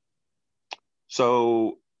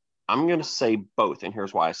 so I'm going to say both. And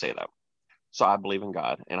here's why I say that. So I believe in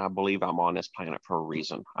God and I believe I'm on this planet for a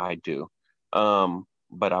reason. I do.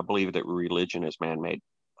 But I believe that religion is man made.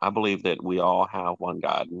 I believe that we all have one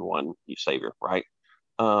God and one Savior, right?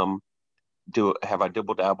 Um, have I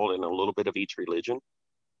dibble dabbled in a little bit of each religion?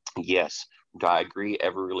 Yes. Do I agree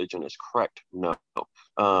every religion is correct? No.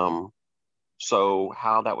 Um, so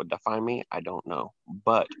how that would define me, I don't know.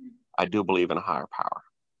 But I do believe in a higher power,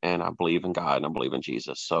 and I believe in God, and I believe in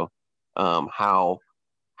Jesus. So how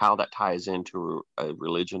that ties into a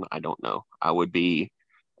religion, I don't know. I would be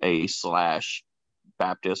a slash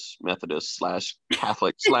Baptist, Methodist slash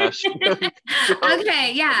Catholic slash.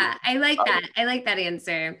 Okay, yeah, I like I, that. I like that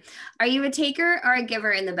answer. Are you a taker or a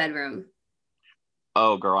giver in the bedroom?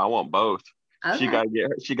 oh girl, I want both. Okay.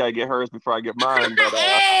 She gotta get hers before I get mine. But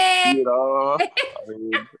Hey! you know, I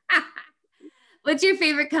mean, What's your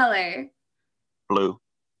favorite color? blue.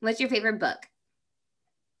 What's your favorite book?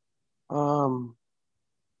 Um,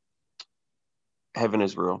 heaven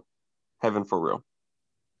is real. Heaven for real.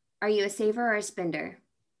 Are you a saver or a spender?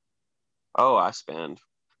 Oh, I spend.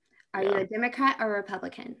 Are you Yeah. a Democrat or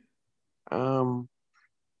Republican? Um,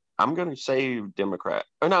 I'm gonna say Democrat.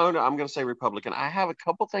 Oh, no, I'm gonna say Republican. I have a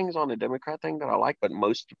couple things on the Democrat thing that I like, but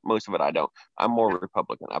most of it I don't. I'm more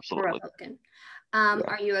Republican, absolutely. Republican. Yeah.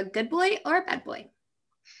 Are you a good boy or a bad boy?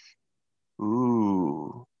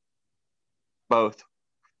 Ooh, both,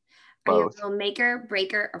 Are you both. a rule maker,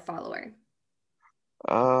 breaker, or follower?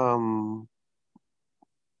 Um,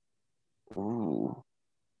 ooh,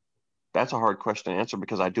 that's a hard question to answer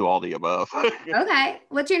because I do all the above. Okay.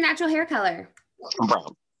 What's your natural hair color?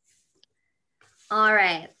 Brown. All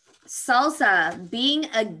right. Salsa being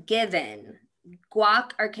a given,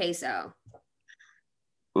 guac or queso?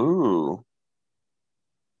 Ooh,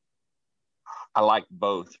 I like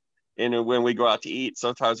both. And when we go out to eat,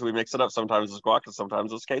 sometimes we mix it up. Sometimes it's guac, and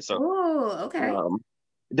sometimes it's queso. Oh, okay. Um,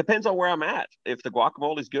 it depends on where I'm at. If the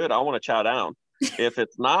guacamole is good, I want to chow down. If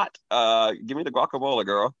it's not, give me the guacamole,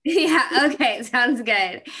 girl. Yeah, okay. Sounds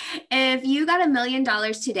good. If you got $1 million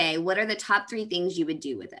today, what are the top three things you would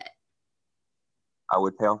do with it? I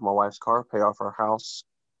would pay off my wife's car, pay off her house,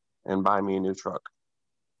 and buy me a new truck.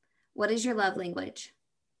 What is your love language?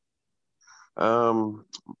 Um,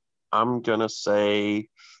 I'm gonna say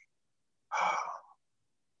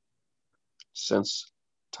since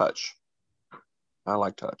touch. I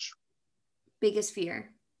like touch. Biggest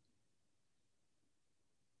fear?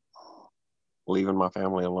 Leaving my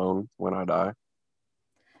family alone when I die.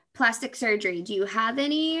 Plastic surgery. Do you have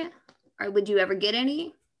any or would you ever get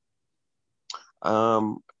any?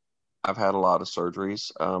 Um, I've had a lot of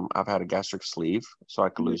surgeries. I've had a gastric sleeve so I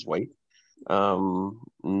could Mhm. lose weight.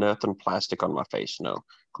 Nothing plastic on my face, no.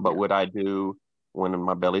 But No. would I do when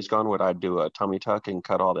my belly's gone? Would I do a tummy tuck and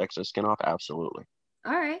cut all the excess skin off? Absolutely.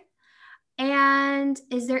 All right. And And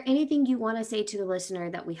is there anything you want to say to the listener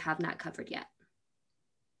that we have not covered yet?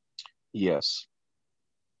 Yes.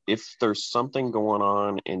 If there's something going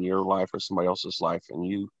on in your life or somebody else's life and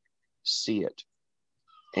you see it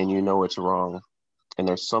and you know it's wrong and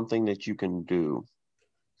there's something that you can do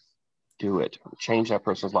it. Change that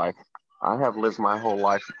person's life. I have lived my whole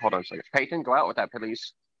life. Hold on a second. Peyton, go out with that,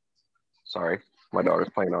 please. Sorry, my daughter's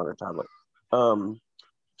playing on her tablet.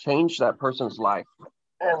 Change that person's life.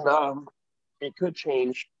 And it could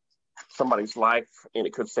change somebody's life and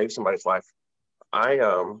it could save somebody's life.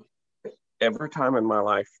 Every time in my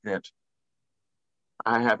life that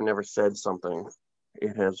I have never said something,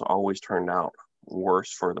 it has always turned out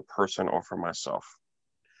worse for the person or for myself.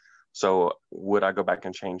 So would I go back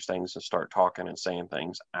and change things and start talking and saying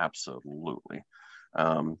things? Absolutely.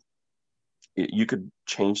 You could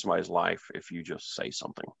change somebody's life if you just say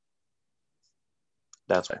something.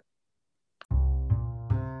 That's it.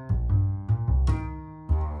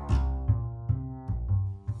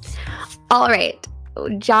 All right.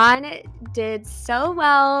 John did so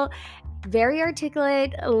well, very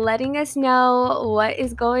articulate, letting us know what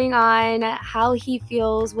is going on, how he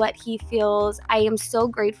feels, what he feels. I am so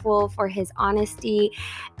grateful for his honesty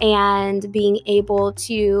and being able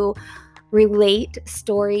to relate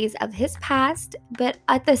stories of his past, but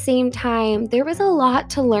at the same time, there was a lot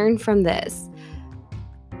to learn from this.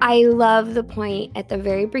 I love the point at the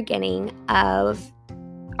very beginning of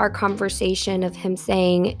our conversation of him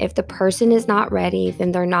saying, if the person is not ready,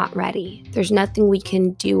 then they're not ready. There's nothing we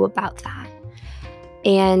can do about that.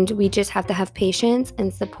 And we just have to have patience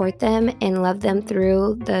and support them and love them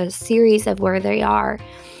through the series of where they are.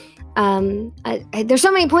 There's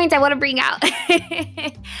so many points I want to bring out.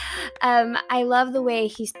 I love the way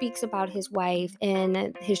he speaks about his wife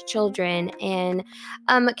and his children. And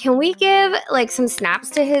can we give like some snaps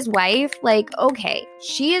to his wife? Like, okay,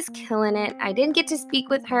 she is killing it. I didn't get to speak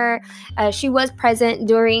with her. She was present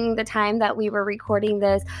during the time that we were recording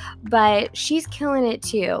this, but she's killing it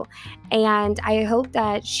too. And I hope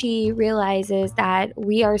that she realizes that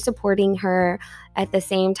we are supporting her at the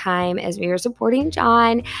same time as we are supporting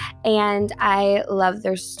John. And I love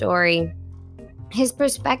their story. His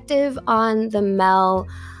perspective on the Mel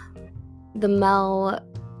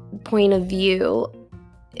point of view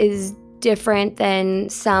is different than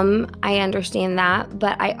some. I understand that,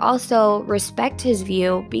 but I also respect his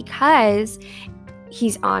view because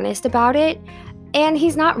he's honest about it and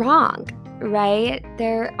he's not wrong. Right?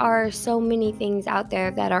 There are so many things out there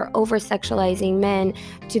that are over-sexualizing men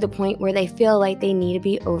to the point where they feel like they need to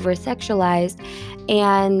be over-sexualized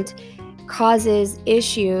and causes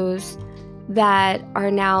issues that are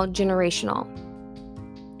now generational.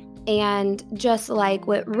 And just like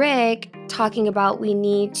with Rick talking about, we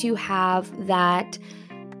need to have that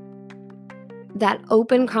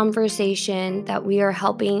open conversation that we are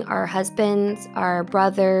helping our husbands, our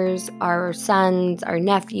brothers, our sons, our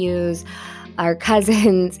nephews, our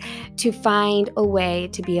cousins to find a way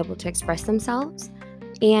to be able to express themselves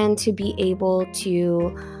and to be able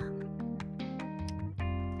to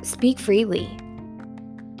speak freely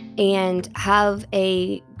and have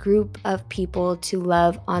a group of people to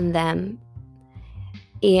love on them.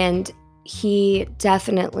 And he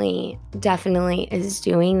definitely is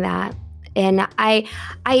doing that. And I'm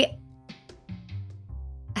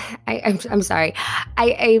sorry.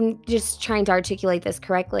 I'm just trying to articulate this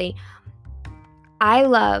correctly. I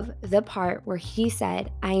love the part where he said,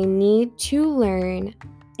 I need to learn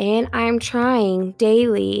and I'm trying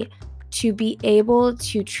daily to be able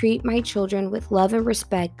to treat my children with love and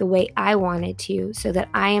respect the way I wanted to so that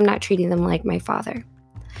I am not treating them like my father.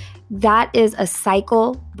 That is a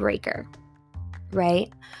cycle breaker, right?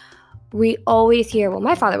 We always hear, well,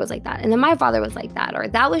 my father was like that, and then my father was like that, or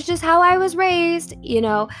that was just how I was raised,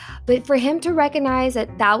 But for him to recognize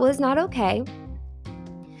that that was not okay,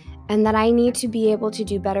 and that I need to be able to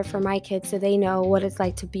do better for my kids so they know what it's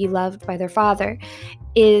like to be loved by their father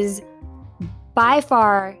is by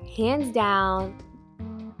far, hands down,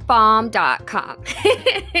 bomb.com.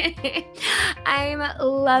 I'm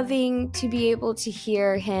loving to be able to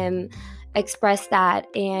hear him express that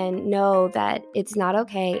and know that it's not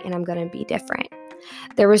okay and I'm going to be different.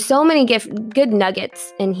 There were so many good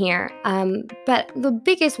nuggets in here, but the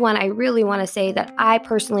biggest one I really want to say that I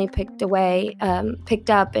personally picked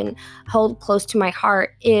up and hold close to my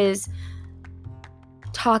heart is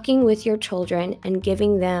talking with your children and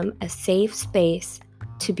giving them a safe space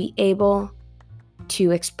to be able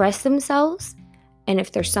to express themselves, and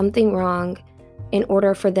if there's something wrong, in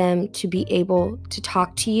order for them to be able to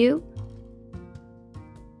talk to you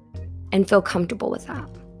and feel comfortable with that.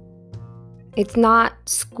 It's not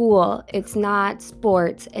school, it's not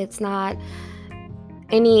sports, it's not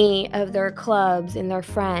any of their clubs and their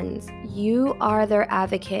friends. You are their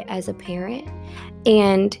advocate as a parent.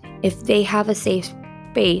 And if they have a safe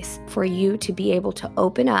space for you to be able to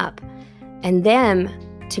open up and them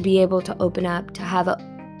to be able to open up, to have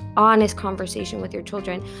an honest conversation with your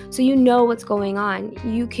children so you know what's going on,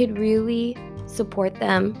 you could really support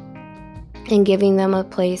them in giving them a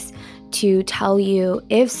place to tell you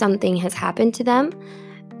if something has happened to them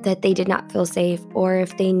that they did not feel safe, or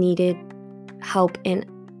if they needed help in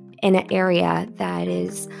an area that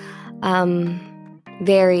is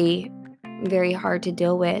very, very hard to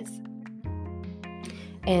deal with.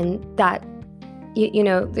 And that,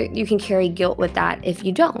 you can carry guilt with that if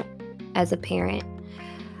you don't as a parent.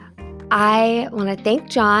 I want to thank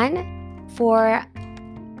John for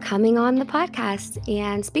coming on the podcast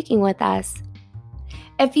and speaking with us.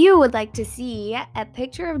 If you would like to see a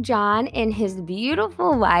picture of John and his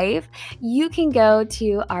beautiful wife, you can go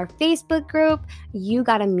to our Facebook group, You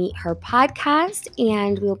Gotta Meet Her podcast,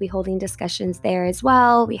 and we'll be holding discussions there as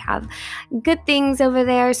well. We have good things over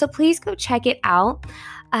there, so please go check it out.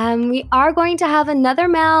 We are going to have another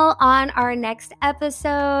Mel on our next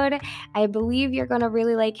episode. I believe you're going to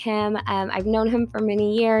really like him. I've known him for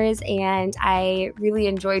many years, and I really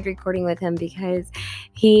enjoyed recording with him because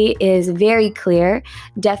he is very clear,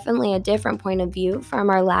 definitely a different point of view from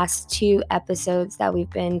our last 2 episodes that we've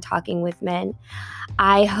been talking with men.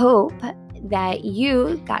 I hope that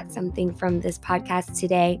you got something from this podcast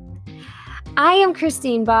today. I am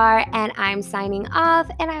Christine Barr, and I'm signing off,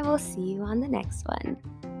 and I will see you on the next one.